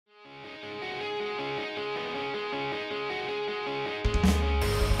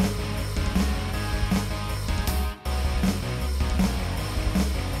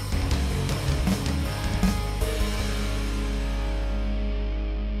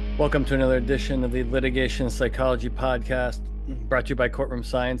Welcome to another edition of the Litigation Psychology Podcast, brought to you by Courtroom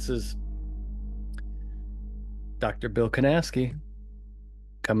Sciences. Dr. Bill Kanasky,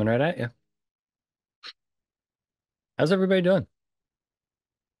 coming right at you. How's everybody doing?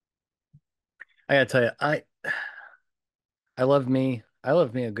 I gotta tell you, I love me. I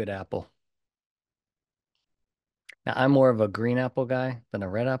love me a good apple. Now, I'm more of a green apple guy than a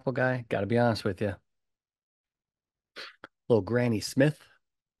red apple guy. Gotta be honest with you. Little Granny Smith,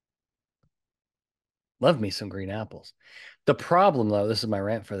 love me some green apples. The problem, though, this is my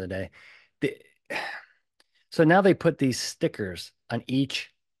rant for the day. The, so now they put these stickers on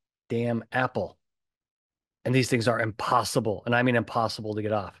each damn apple, and these things are impossible, and I mean impossible to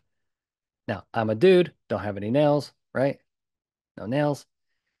get off. Now, I'm a dude, don't have any nails, right? No nails.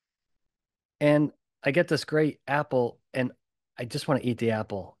 And I get this great apple, and I just want to eat the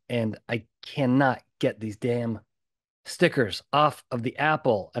apple, and I cannot get these damn stickers off of the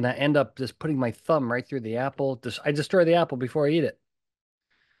apple, and I end up just putting my thumb right through the apple. I destroy the apple before I eat it.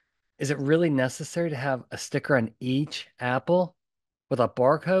 Is it really necessary to have a sticker on each apple with a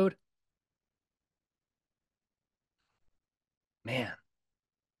barcode? Man,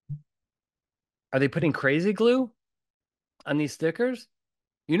 are they putting crazy glue on these stickers?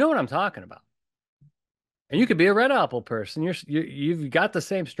 You know what I'm talking about. And you could be a red apple person. You've got the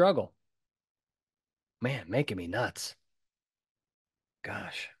same struggle. Man, making me nuts.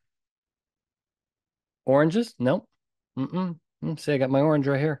 Gosh. Oranges? Nope. Mm-mm. See, I got my orange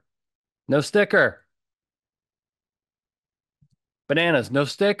right here. No sticker. Bananas, no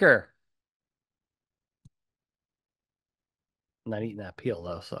sticker. I'm not eating that peel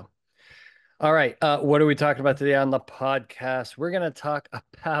though, so. All right. What are we talking about today on the podcast? We're gonna talk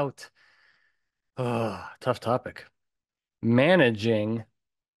about tough topic. Managing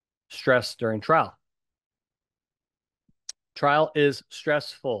stress during trial. Trial is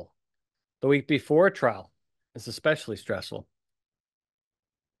stressful. The week before trial is especially stressful.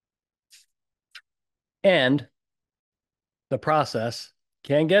 And the process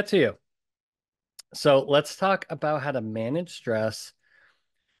can get to you. So let's talk about how to manage stress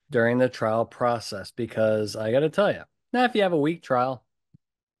during the trial process, because I got to tell you, now if you have a week trial,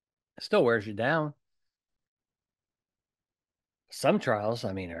 it still wears you down. Some trials,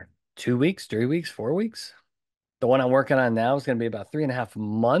 I mean, are 2 weeks, 3 weeks, 4 weeks. The one I'm working on now is going to be about 3.5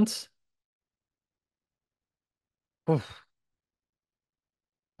 months. Oof.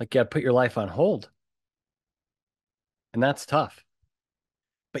 Like you got to put your life on hold, and that's tough.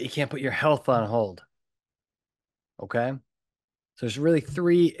 But you can't put your health on hold. Okay. So there's really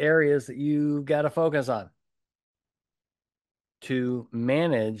three areas that you got to focus on to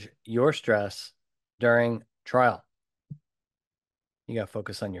manage your stress during trial. You got to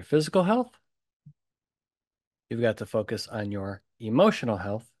focus on your physical health. You've got to focus on your emotional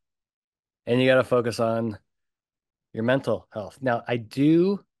health, and you got to focus on your mental health. Now, I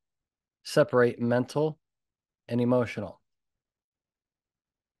do separate mental and emotional.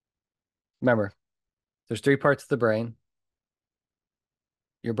 Remember, there's three parts of the brain.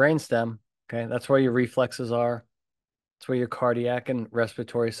 Your brain stem, okay, that's where your reflexes are. That's where your cardiac and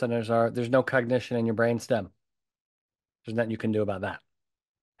respiratory centers are. There's no cognition in your brain stem. There's nothing you can do about that.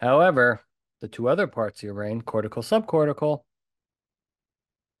 However, the two other parts of your brain, cortical, subcortical,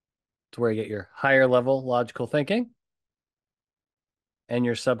 it's where you get your higher level logical thinking and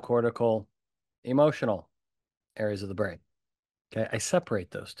your subcortical emotional areas of the brain. Okay, I separate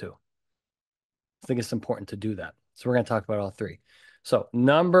those two. I think it's important to do that. So we're going to talk about all three. So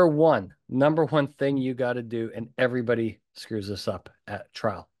number one thing you got to do, and everybody screws this up at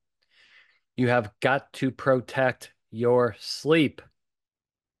trial. You have got to protect your sleep.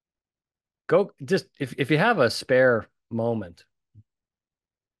 Go just if you have a spare moment,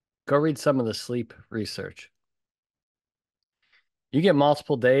 go read some of the sleep research. You get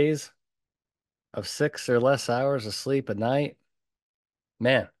multiple days of 6 or less hours of sleep a night,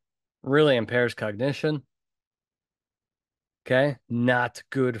 man, really impairs cognition. Okay. Not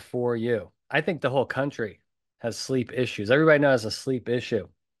good for you. I think the whole country has sleep issues. Everybody knows a sleep issue.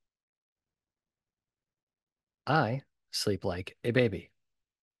 I sleep like a baby,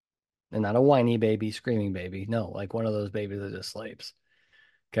 and not a whiny baby, screaming baby. No, like one of those babies that just sleeps.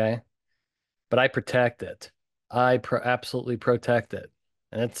 Okay. But I protect it. Absolutely protect it.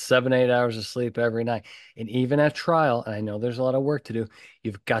 And it's 7, 8 hours of sleep every night. And even at trial, and I know there's a lot of work to do,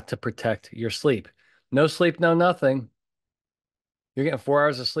 you've got to protect your sleep. No sleep, no nothing. You're getting 4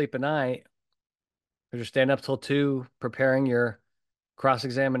 hours of sleep a night because you're staying up till 2 preparing your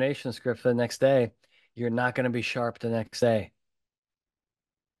cross-examination script for the next day. You're not going to be sharp the next day.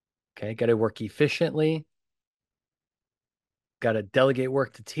 Okay, got to work efficiently. Got to delegate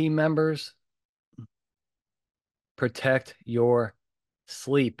work to team members. Protect your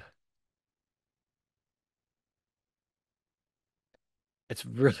sleep. It's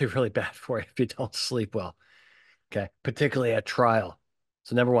really, really bad for you if you don't sleep well. Okay. Particularly at trial.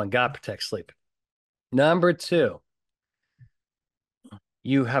 So, number one, God protect sleep. Number two,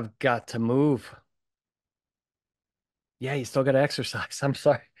 you have got to move. Yeah, you still got to exercise. I'm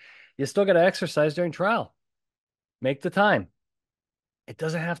sorry. You still got to exercise during trial. Make the time. It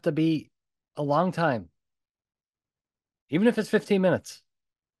doesn't have to be a long time, even if it's 15 minutes.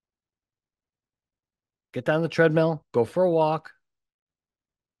 Get down the treadmill, go for a walk,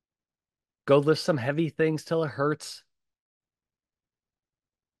 go lift some heavy things till it hurts.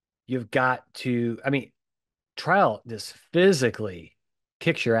 You've got to, I mean, trial just physically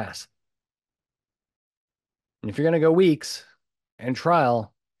kicks your ass. And if you're going to go weeks and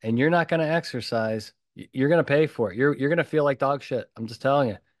trial and you're not going to exercise, you're going to pay for it. You're going to feel like dog shit. I'm just telling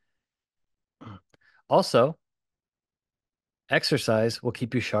you. Also, exercise will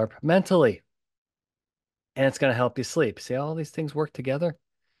keep you sharp mentally and it's going to help you sleep. See how all these things work together?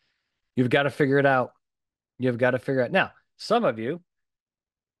 You've got to figure it out. You've got to figure it. Now, some of you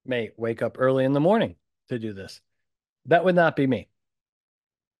may wake up early in the morning to do this. That would not be me.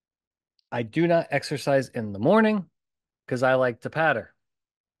 I do not exercise in the morning because I like to patter.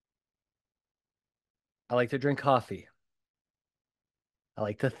 I like to drink coffee. I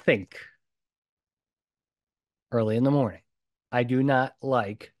like to think early in the morning. I do not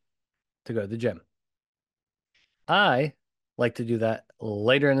like to go to the gym. I like to do that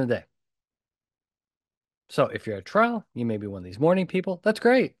later in the day. So if you're at trial, you may be one of these morning people. That's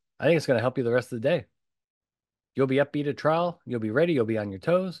great. I think it's going to help you the rest of the day. You'll be upbeat at trial. You'll be ready. You'll be on your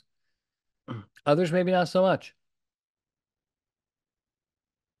toes. Others, maybe not so much.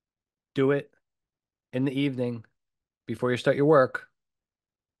 Do it in the evening before you start your work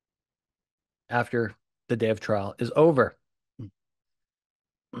after the day of trial is over.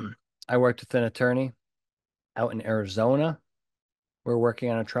 I worked with an attorney out in Arizona. We're working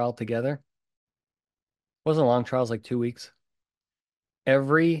on a trial together. It wasn't a long trial, it was like 2 weeks.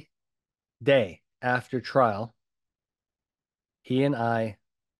 Every day after trial, he and I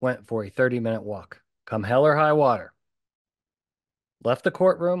went for a 30-minute walk, come hell or high water. Left the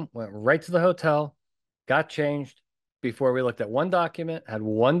courtroom, went right to the hotel, got changed before we looked at one document, had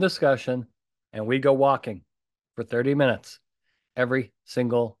one discussion, and we go walking for 30 minutes every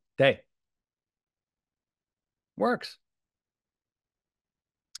single day. Works.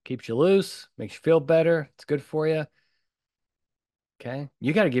 Keeps you loose, makes you feel better. It's good for you. Okay.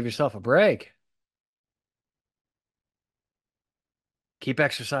 You got to give yourself a break. Keep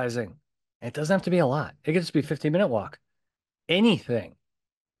exercising. It doesn't have to be a lot. It could just be a 15-minute walk. Anything,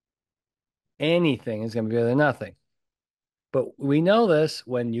 anything is going to be better than nothing. But we know this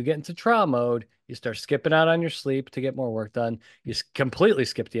when you get into trial mode, you start skipping out on your sleep to get more work done. You completely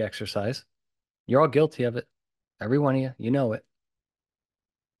skip the exercise. You're all guilty of it. Every one of you, you know it.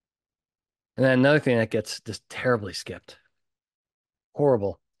 And then another thing that gets just terribly skipped,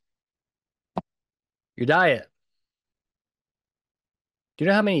 horrible, your diet. Do you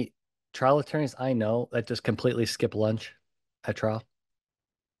know how many trial attorneys I know that just completely skip lunch at trial?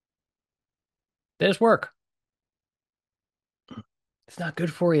 They just work. It's not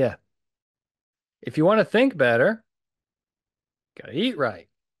good for you. If you want to think better, you got to eat right.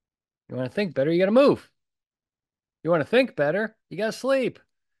 You want to think better, you got to move. You want to think better, you got to sleep.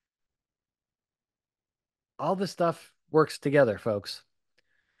 All this stuff works together, folks.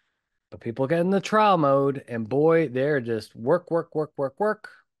 But people get in the trial mode, and boy, they're just work, work, work, work, work.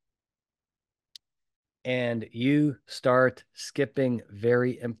 And you start skipping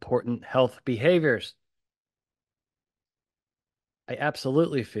very important health behaviors. I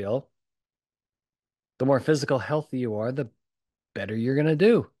absolutely feel the more physical healthy you are, the better you're going to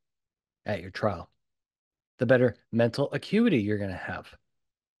do at your trial, the better mental acuity you're going to have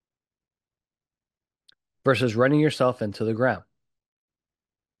versus running yourself into the ground.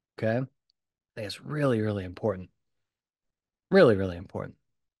 Okay. I think it's really, really important. Really, really important.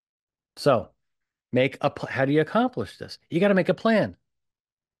 So how do you accomplish this? You got to make a plan.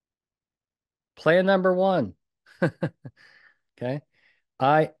 Plan number one. Okay.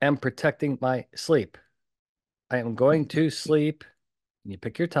 I am protecting my sleep. I am going to sleep. And you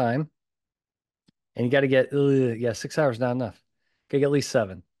pick your time and you got to get, yeah, 6 hours, not enough. Got to get at least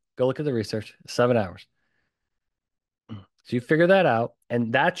 7. Go look at the research, 7 hours. So you figure that out,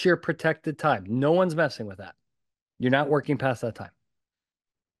 and that's your protected time. No one's messing with that. You're not working past that time.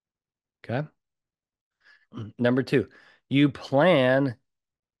 Okay. Number two, you plan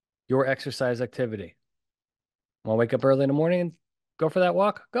your exercise activity. Want to wake up early in the morning and go for that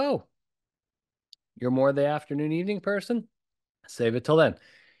walk? Go. You're more the afternoon, evening person? Save it till then.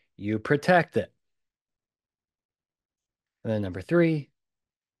 You protect it. And then number three,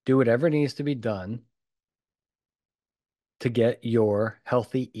 do whatever needs to be done to get your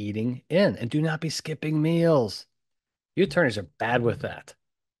healthy eating in. And do not be skipping meals. You attorneys are bad with that.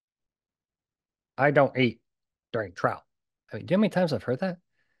 I don't eat during trial. I mean, do you know how many times I've heard that?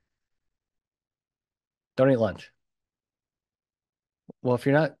 Don't eat lunch. Well, if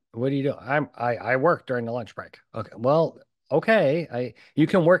you're not, what do you do? I work during the lunch break. Okay. Well, okay. You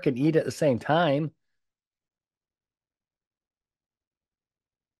can work and eat at the same time.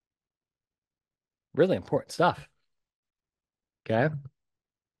 Really important stuff. Okay.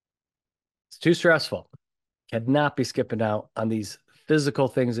 It's too stressful. Cannot be skipping out on these physical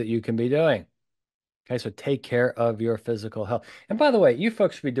things that you can be doing. Okay. So take care of your physical health. And by the way, you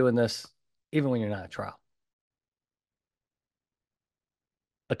folks should be doing this even when you're not at trial.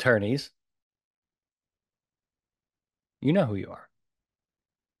 Attorneys, you know who you are.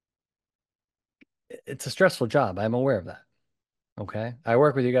 It's a stressful job. I'm aware of that. Okay. I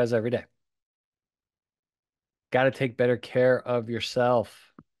work with you guys every day. Got to take better care of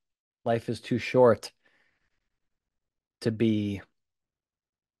yourself. Life is too short to be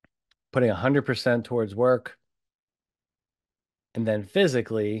putting 100% towards work and then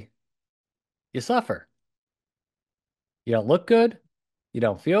physically you suffer. You don't look good. You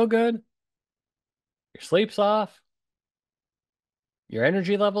don't feel good. Your sleep's off. Your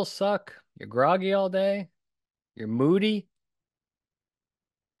energy levels suck. You're groggy all day. You're moody.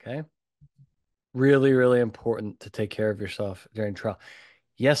 Okay. Really, really important to take care of yourself during trial.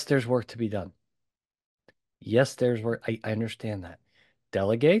 Yes, there's work to be done. Yes, there's work. I understand that.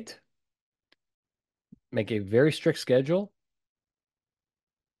 Delegate, make a very strict schedule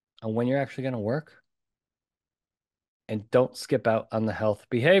on when you're actually going to work, and don't skip out on the health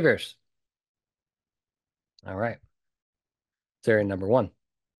behaviors. All right. It's area number one.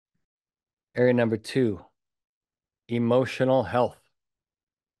 Area number two, emotional health.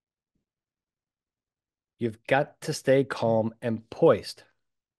 You've got to stay calm and poised.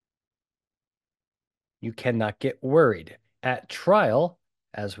 You cannot get worried. At trial,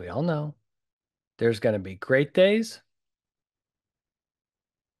 as we all know, there's going to be great days,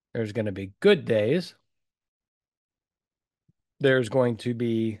 there's going to be good days, there's going to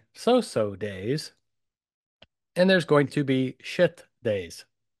be so-so days, and there's going to be shit days.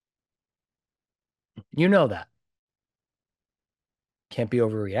 You know that. Can't be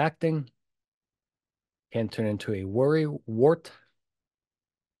overreacting, can't turn into a worry wart.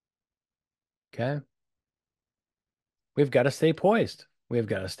 Okay. We've got to stay poised. We've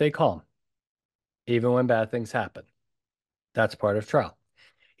got to stay calm, even when bad things happen. That's part of trial.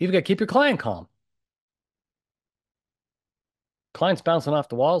 You've got to keep your client calm. Clients bouncing off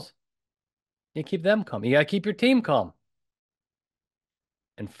the walls. You keep them calm. You got to keep your team calm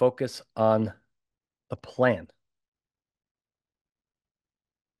and focus on the plan.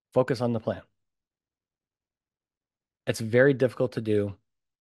 Focus on the plan. It's very difficult to do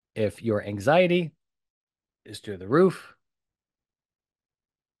if your anxiety is through the roof.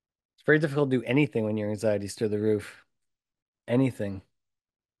 It's very difficult to do anything when your anxiety is through the roof. Anything.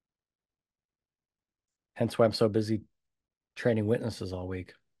 Hence why I'm so busy training witnesses all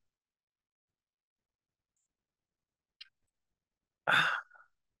week.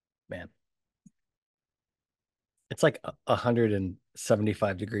 Man, it's like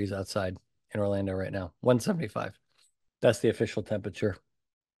 175 degrees outside in Orlando right now. 175. That's the official temperature. At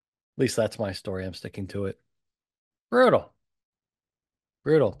least that's my story. I'm sticking to it. Brutal.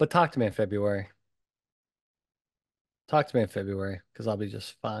 Brutal. But talk to me in February. Talk to me in February because I'll be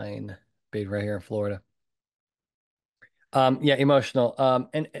just fine being right here in Florida. Yeah, emotional.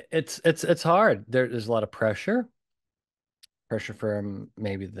 And it's hard. There's a lot of pressure. Pressure from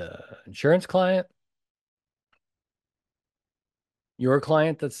maybe the insurance client, your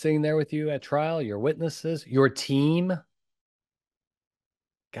client that's sitting there with you at trial, your witnesses, your team.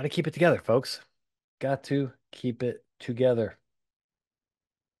 Got to keep it together, folks. Got to keep it together.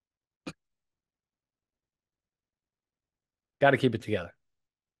 Got to keep it together.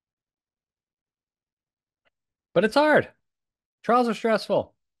 But it's hard. Trials are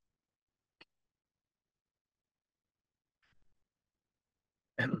stressful.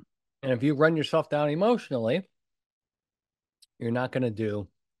 And if you run yourself down emotionally, you're not going to do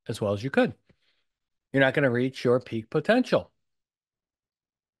as well as you could. You're not going to reach your peak potential.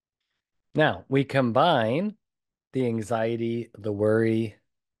 Now, we combine the anxiety, the worry,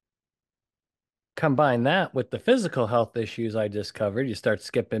 combine that with the physical health issues I just covered. You start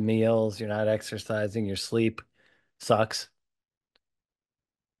skipping meals, you're not exercising, your sleep. Sucks.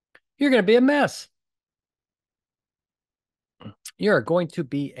 You're going to be a mess. You're going to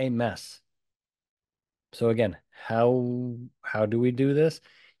be a mess. So again, how do we do this?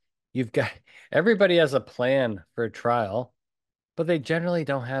 You've got everybody has a plan for a trial, but they generally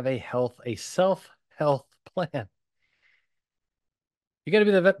don't have a self-health plan. You got to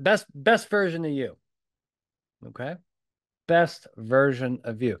be the best version of you. Okay? Best version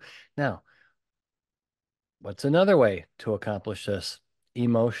of you. Now, what's another way to accomplish this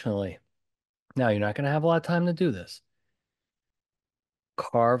emotionally? Now, you're not going to have a lot of time to do this.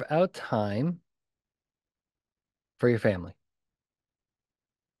 Carve out time for your family.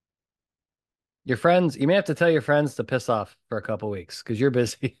 Your friends, you may have to tell your friends to piss off for a couple weeks because you're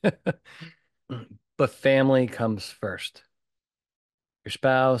busy. But family comes first. Your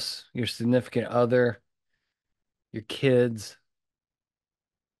spouse, your significant other, your kids.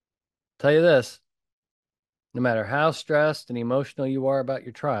 Tell you this, no matter how stressed and emotional you are about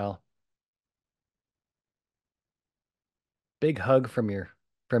your trial, big hug from your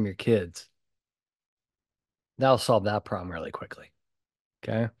kids. That'll solve that problem really quickly.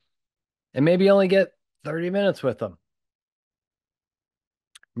 Okay. And maybe you only get 30 minutes with them.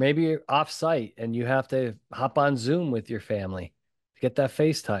 Maybe you're off site and you have to hop on Zoom with your family to get that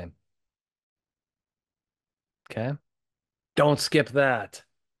FaceTime. Okay. Don't skip that.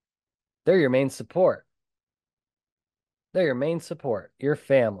 They're your main support. They're your main support, your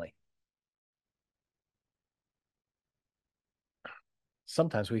family.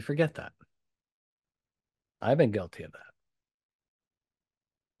 Sometimes we forget that. I've been guilty of that.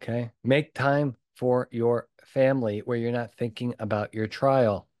 Okay. Make time for your family where you're not thinking about your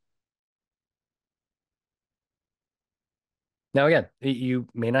trial. Now, again, you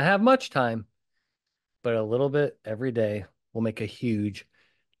may not have much time, but a little bit every day will make a huge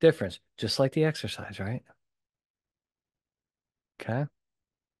difference, just like the exercise, right? Okay.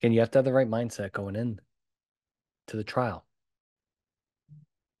 And you have to have the right mindset going in to the trial.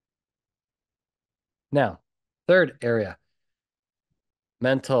 Now, third area,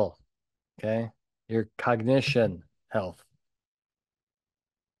 mental, okay? Your cognition health.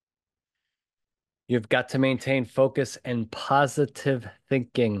 You've got to maintain focus and positive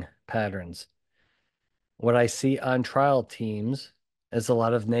thinking patterns. What I see on trial teams is a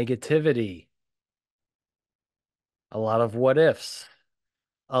lot of negativity, a lot of what ifs,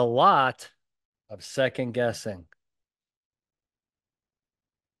 a lot of second guessing.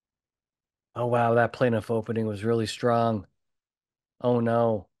 Oh, wow, that plaintiff opening was really strong. Oh,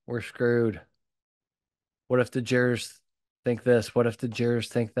 no, we're screwed. What if the jurors think this? What if the jurors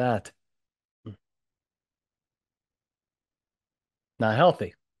think that? Not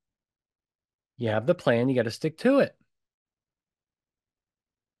healthy. You have the plan, you got to stick to it.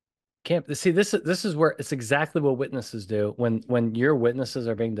 Can't see this is where it's exactly what witnesses do when your witnesses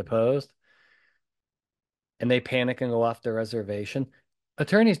are being deposed and they panic and go off their reservation.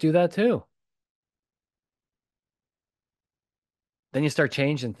 Attorneys do that too. Then you start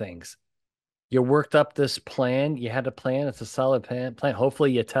changing things. You worked up this plan, you had a plan, it's a solid plan.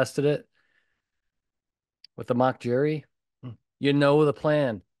 Hopefully you tested it with the mock jury. You know the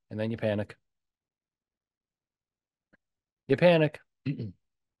plan, and then you panic. You panic. And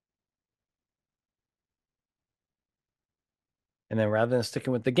then rather than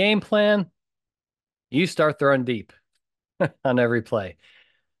sticking with the game plan, you start throwing deep on every play,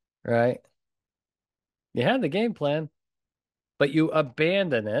 right? You had the game plan, but you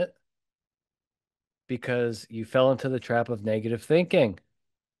abandon it because you fell into the trap of negative thinking.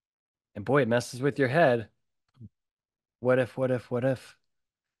 And boy, it messes with your head. What if, what if, what if?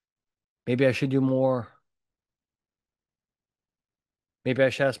 Maybe I should do more. Maybe I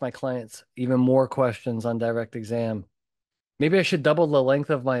should ask my clients even more questions on direct exam. Maybe I should double the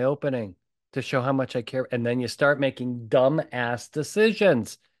length of my opening to show how much I care. And then you start making dumb ass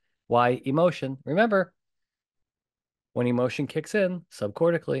decisions. Why emotion? Remember, when emotion kicks in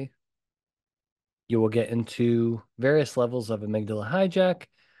subcortically, you will get into various levels of amygdala hijack.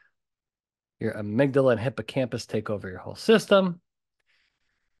 Your amygdala and hippocampus take over your whole system.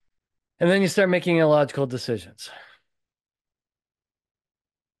 And then you start making illogical decisions.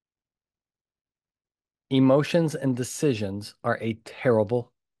 Emotions and decisions are a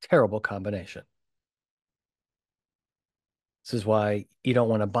terrible, terrible combination. This is why you don't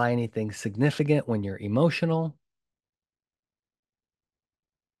want to buy anything significant when you're emotional,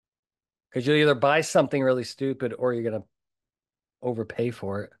 because you'll either buy something really stupid or you're going to overpay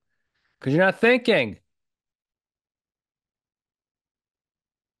for it because you're not thinking.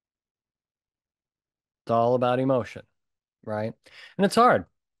 It's all about emotion, right? And it's hard.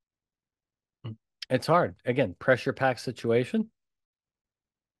 It's hard. Again, pressure packed situation,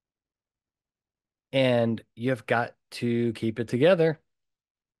 and you've got to keep it together.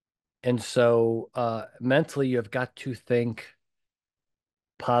 And so mentally, you've got to think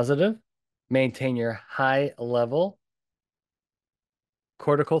positive, maintain your high level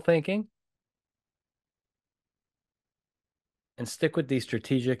cortical thinking, and stick with the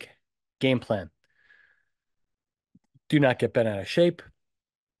strategic game plan. Do not get bent out of shape.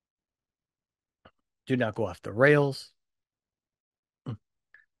 Do not go off the rails.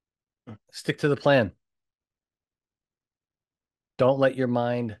 Stick to the plan. Don't let your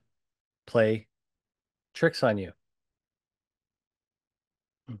mind play tricks on you.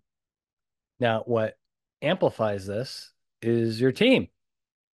 Now, what amplifies this is your team.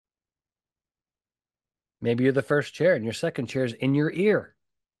 Maybe you're the first chair and your second chair is in your ear.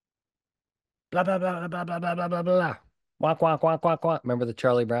 Blah, blah, blah, blah, blah, blah, blah, blah, blah. Walk, walk, walk, walk, walk. Remember the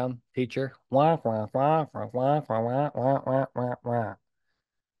Charlie Brown teacher? Walk, walk, walk, walk, walk, walk, walk, walk, walk, walk.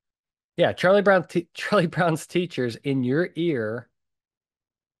 Yeah, Charlie Brown's teachers in your ear,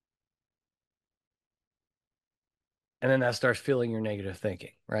 and then that starts fueling your negative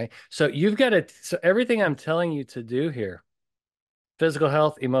thinking, right? So you've got to, so everything I'm telling you to do here, physical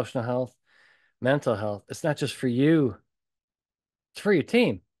health, emotional health, mental health, it's not just for you, it's for your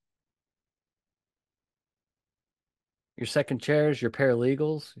team, your second chairs, your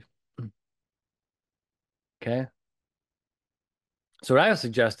paralegals. Okay. So what I would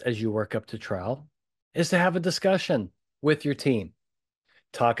suggest as you work up to trial is to have a discussion with your team.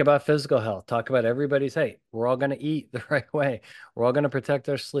 Talk about physical health. Talk about everybody's, hey, we're all going to eat the right way. We're all going to protect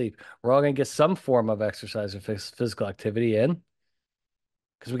our sleep. We're all going to get some form of exercise or physical activity in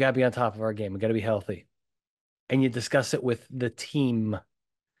because we got to be on top of our game. We got to be healthy. And you discuss it with the team.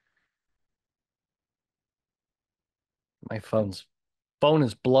 My phone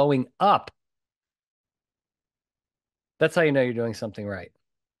is blowing up. That's how you know you're doing something right.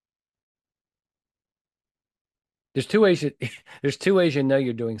 There's two ways you there's two ways you know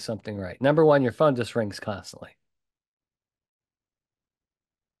you're doing something right. Number one, your phone just rings constantly.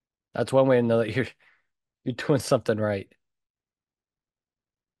 That's one way to know that you're doing something right.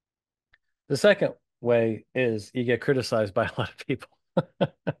 The second way is you get criticized by a lot of people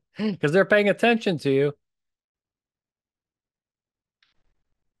because they're paying attention to you.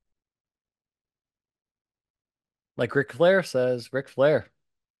 Like Ric Flair says, Ric Flair,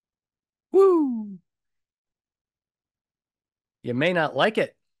 woo, you may not like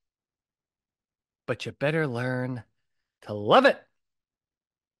it, but you better learn to love it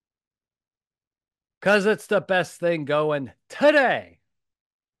because it's the best thing going today.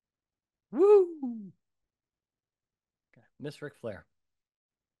 Woo. Miss Ric Flair.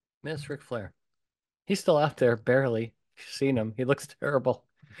 Miss Ric Flair. He's still out there, barely. You've seen him. He looks terrible.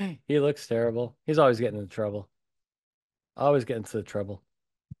 He looks terrible. He's always getting into trouble. Always getting into trouble.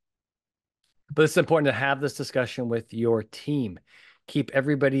 But it's important to have this discussion with your team. Keep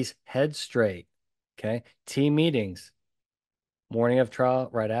everybody's head straight. Okay. Team meetings, morning of trial,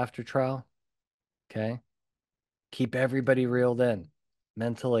 right after trial. Okay. Keep everybody reeled in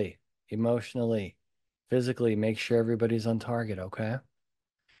mentally, emotionally, physically. Make sure everybody's on target. Okay.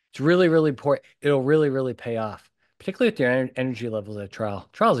 It's really, really important. It'll really, really pay off, particularly with your energy levels at trial.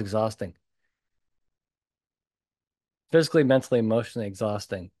 Trial is exhausting, physically, mentally, emotionally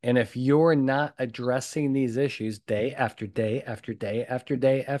exhausting. And if you're not addressing these issues day after day after day after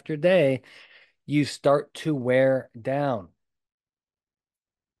day after day, you start to wear down.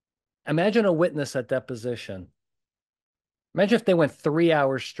 Imagine a witness at deposition. Imagine if they went 3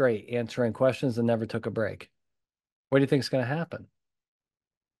 hours straight answering questions and never took a break. What do you think is going to happen?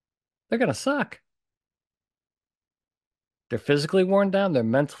 They're going to suck. They're physically worn down, they're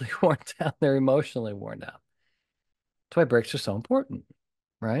mentally worn down, they're emotionally worn down. That's why breaks are so important,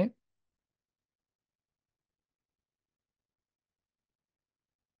 right?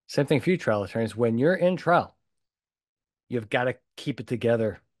 Same thing for you, trial attorneys. When you're in trial, you've got to keep it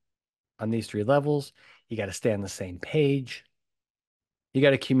together on these three levels. You got to stay on the same page. You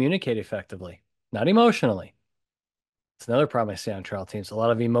got to communicate effectively, not emotionally. It's another problem I see on trial teams, a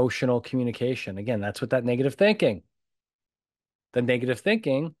lot of emotional communication. Again, that's what that negative thinking. The negative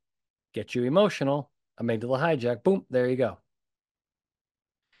thinking gets you emotional, amygdala hijack, boom, there you go.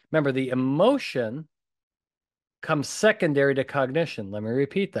 Remember, the emotion comes secondary to cognition. Let me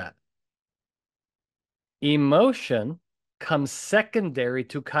repeat that. Emotion comes secondary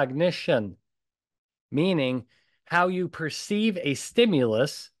to cognition, meaning how you perceive a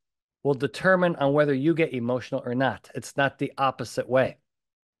stimulus will determine on whether you get emotional or not. It's not the opposite way.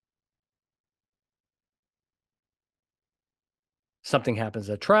 Something happens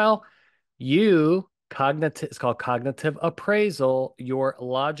at trial, You cognitive, it's called cognitive appraisal. Your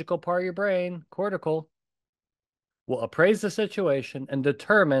logical part of your brain, cortical, will appraise the situation and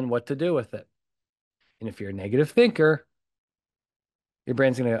determine what to do with it. And if you're a negative thinker, your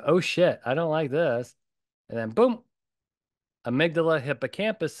brain's going to go, oh shit, I don't like this. And then boom, amygdala,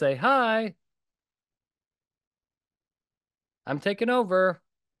 hippocampus say, hi, I'm taking over.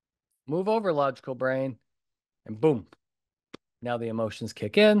 Move over, logical brain. And boom, now the emotions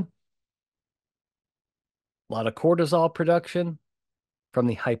kick in. A lot of cortisol production from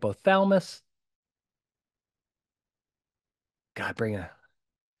the hypothalamus. God, being a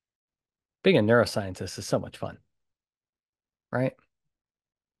neuroscientist is so much fun, right?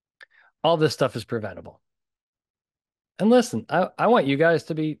 All this stuff is preventable. And listen, I want you guys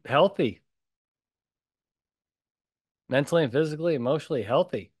to be healthy, mentally and physically, emotionally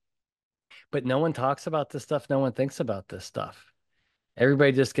healthy. But no one talks about this stuff. No one thinks about this stuff.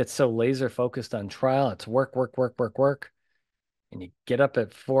 Everybody just gets so laser focused on trial. It's work, work, work, work, work. And you get up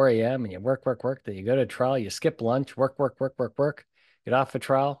at 4 a.m. and you work, work, work. Then you go to trial, you skip lunch, work, work, work, work, work. Get off a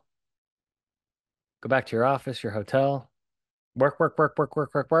trial, go back to your office, your hotel, work, work, work, work,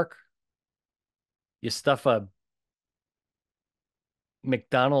 work, work, work. You stuff a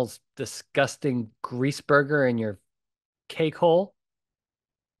McDonald's disgusting grease burger in your cake hole,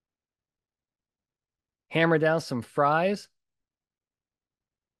 hammer down some fries,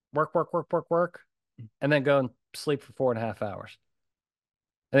 work, work, work, work, work, and then go and sleep for 4.5 hours.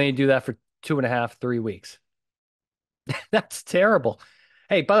 And then you do that for 2.5, 3 weeks. That's terrible.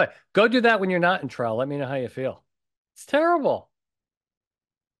 Hey, by the way, go do that when you're not in trial. Let me know how you feel. It's terrible.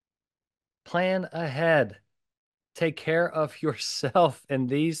 Plan ahead. Take care of yourself in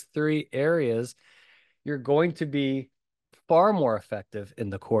these three areas. You're going to be far more effective in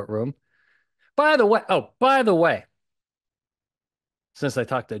the courtroom. By the way, since I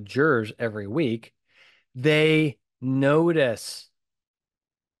talk to jurors every week, they notice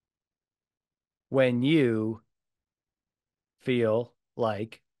when you feel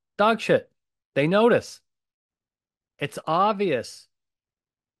like dog shit. They notice. It's obvious.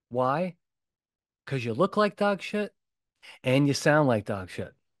 Why? Because you look like dog shit and you sound like dog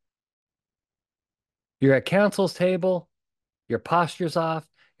shit. You're at counsel's table, your posture's off,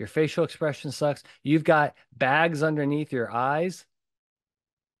 your facial expression sucks, you've got bags underneath your eyes,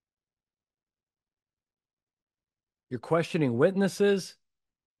 you're questioning witnesses,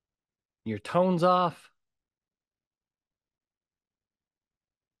 your tone's off.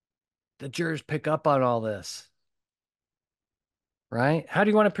 The jurors pick up on all this, right? How do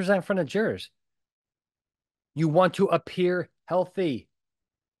you want to present in front of jurors? You want to appear healthy.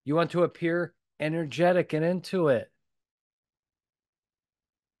 You want to appear energetic and into it.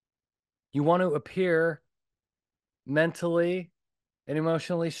 You want to appear mentally and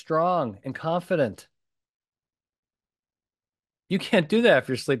emotionally strong and confident. You can't do that if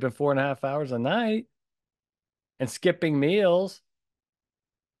you're sleeping 4.5 hours a night and skipping meals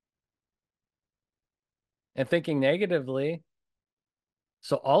and thinking negatively.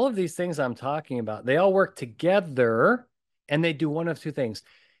 So all of these things I'm talking about, they all work together and they do one of two things.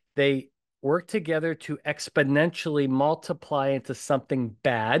 They work together to exponentially multiply into something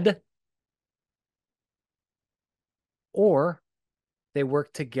bad, or they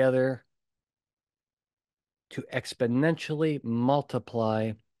work together to exponentially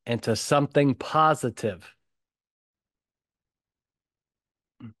multiply into something positive.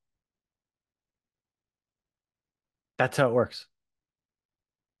 That's how it works.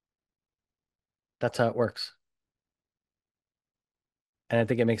 That's how it works. And I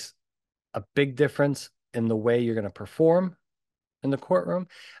think it makes a big difference in the way you're going to perform in the courtroom.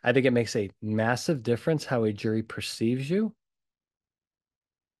 I think it makes a massive difference how a jury perceives you.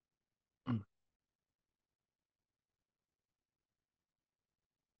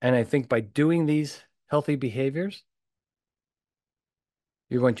 And I think by doing these healthy behaviors,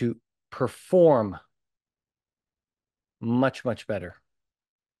 you're going to perform much, much better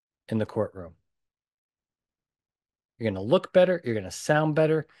in the courtroom. You're going to look better. You're going to sound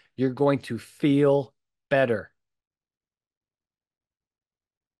better. You're going to feel better.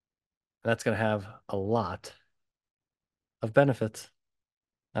 That's going to have a lot of benefits.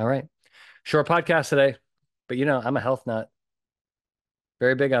 All right. Short podcast today, but I'm a health nut.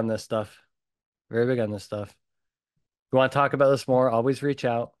 Very big on this stuff. Very big on this stuff. If you want to talk about this more, always reach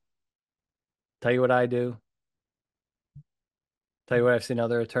out. Tell you what I do. Tell you what I've seen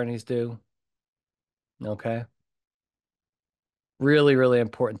other attorneys do. Okay. Really, really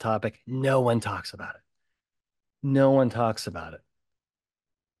important topic. No one talks about it. No one talks about it.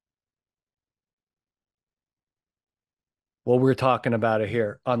 Well, we're talking about it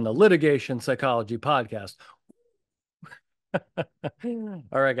here on the Litigation Psychology Podcast. All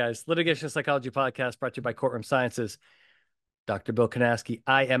right, guys. Litigation Psychology Podcast brought to you by Courtroom Sciences. Dr. Bill Kanasky.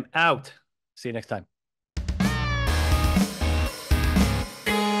 I am out. See you next time.